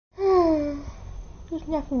There's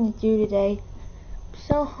nothing to do today. I'm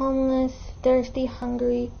so homeless, thirsty,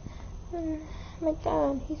 hungry. My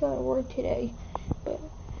dad, he's out of work today.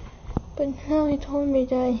 But now he told me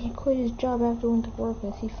that he quit his job after winter work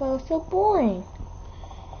because he found it so boring.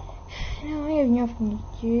 Now I have nothing to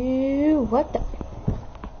do. What the?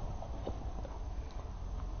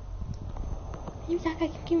 Maybe that guy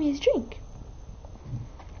can give me his drink.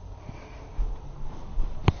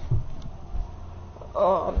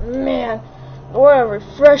 Oh man, what a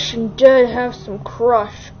refreshing day to have some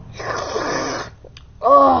crush.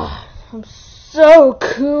 Oh, I'm so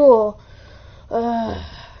cool. Hey,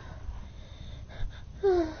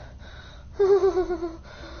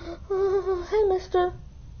 Mr.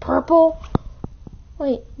 Purple.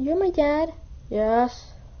 Wait, you're my dad?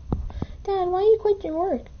 Yes. Dad, why you quit your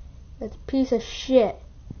work? That's a piece of shit.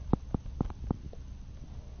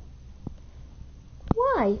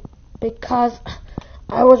 Why? Because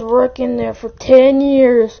I was working there for 10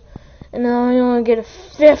 years, and I only get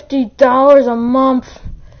 $50 a month,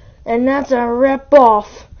 and that's a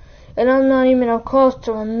rip-off, and I'm not even up close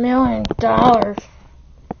to $1 million.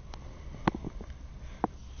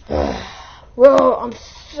 Well, I'm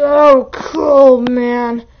so cool,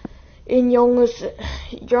 man. And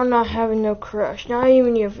you're not having no crush, not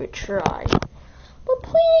even if you try. But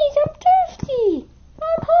please, I'm thirsty.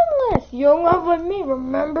 I'm homeless. You don't live with me,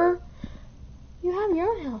 remember? You have your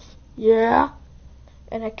own house. Yeah.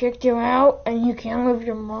 And I kicked you out, and you can't live with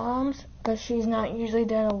your mom's because she's not usually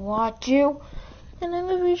there to watch you. And I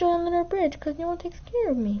live usually under a bridge because no one takes care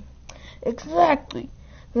of me. Exactly.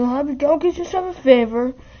 You'll have to go get yourself a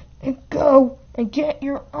favor and go and get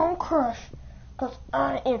your own crush because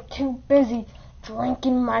I am too busy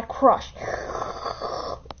drinking my crush.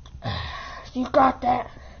 You got that?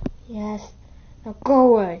 Yes. Now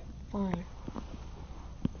go away. Fine.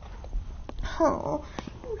 Oh,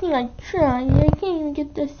 you think I try? I can't even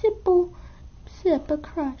get the simple sip of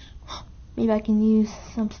crush. Maybe I can use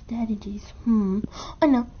some strategies. I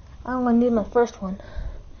know. I'm gonna need my first one.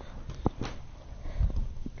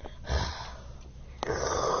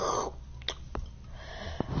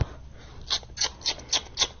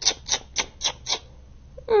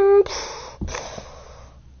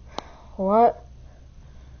 What?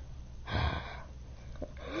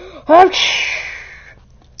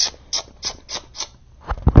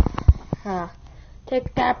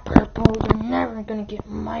 Take that, Purple. You're never gonna get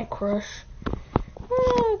my crush.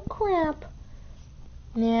 Ah, crap.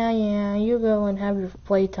 Yeah, you go and have your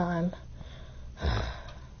playtime.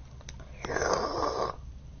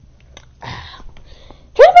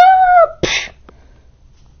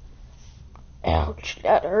 Ouch,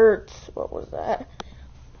 that hurts. What was that?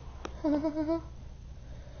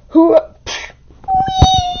 Who?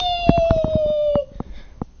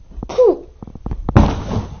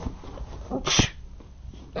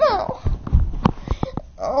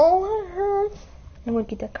 Oh, it hurts. I'm gonna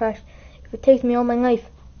get that crush. If it takes me all my life.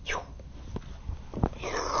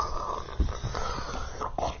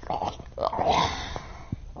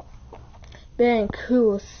 Being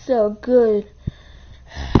cool is so good.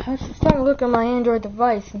 I should start to look at my Android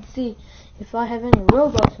device and see if I have any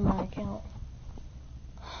Robux in my account.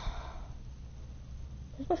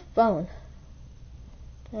 Where's my phone?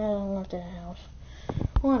 I left it at the house.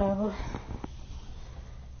 Whatever.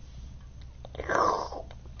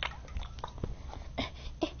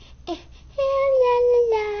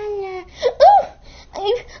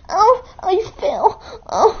 I fell.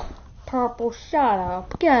 Oh, Purple, shut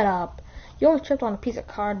up. Get up. You almost tripped on a piece of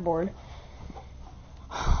cardboard.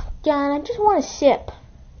 Dad, I just want a sip.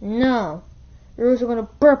 No. The roots are going to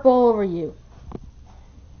burp all over you.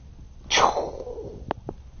 That's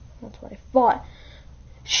what I thought.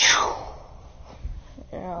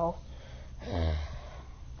 Ow.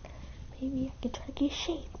 Maybe I can try to get a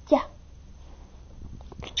shave. Yeah.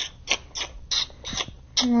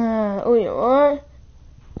 Oh, you know what?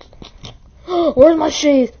 Where's my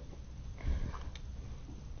shave?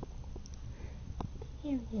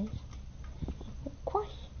 Here it is. Quiet.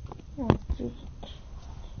 Oh, geez.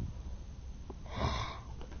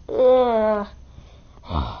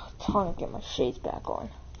 Time to get my shades back on.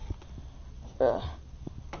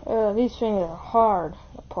 These fingers are hard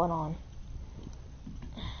to put on.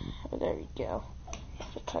 There you go.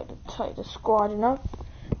 Just try to tight the squatting up.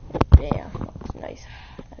 Bam. That's nice.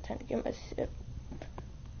 Now time to get my sip.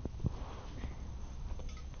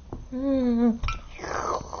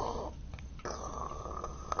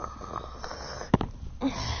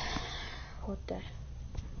 What the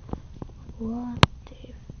fuck?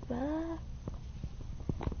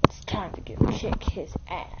 It's time to kick his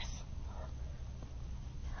ass.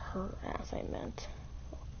 Her ass, I meant.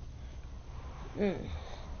 Oh,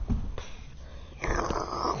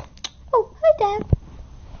 hi, Dad.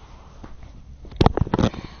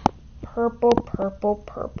 Purple, purple,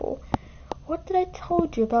 purple. What did I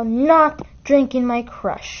told you about not drinking my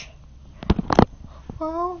crush?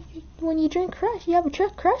 Well, when you drink crush, you have a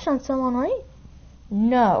crush on someone, right?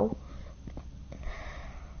 No.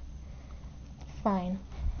 Fine.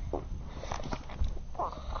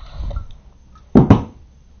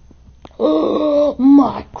 Oh,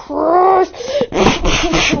 my crush!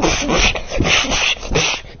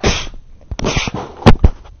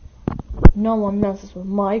 No one messes with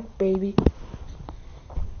Mike, baby.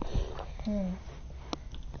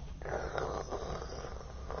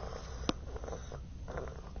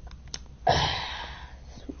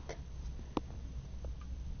 Sweet.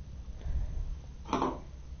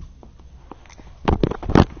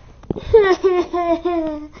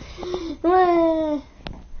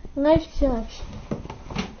 Life sucks.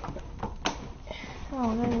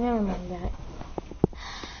 Oh, never mind that.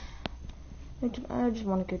 I just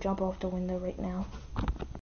want to go jump off the window right now.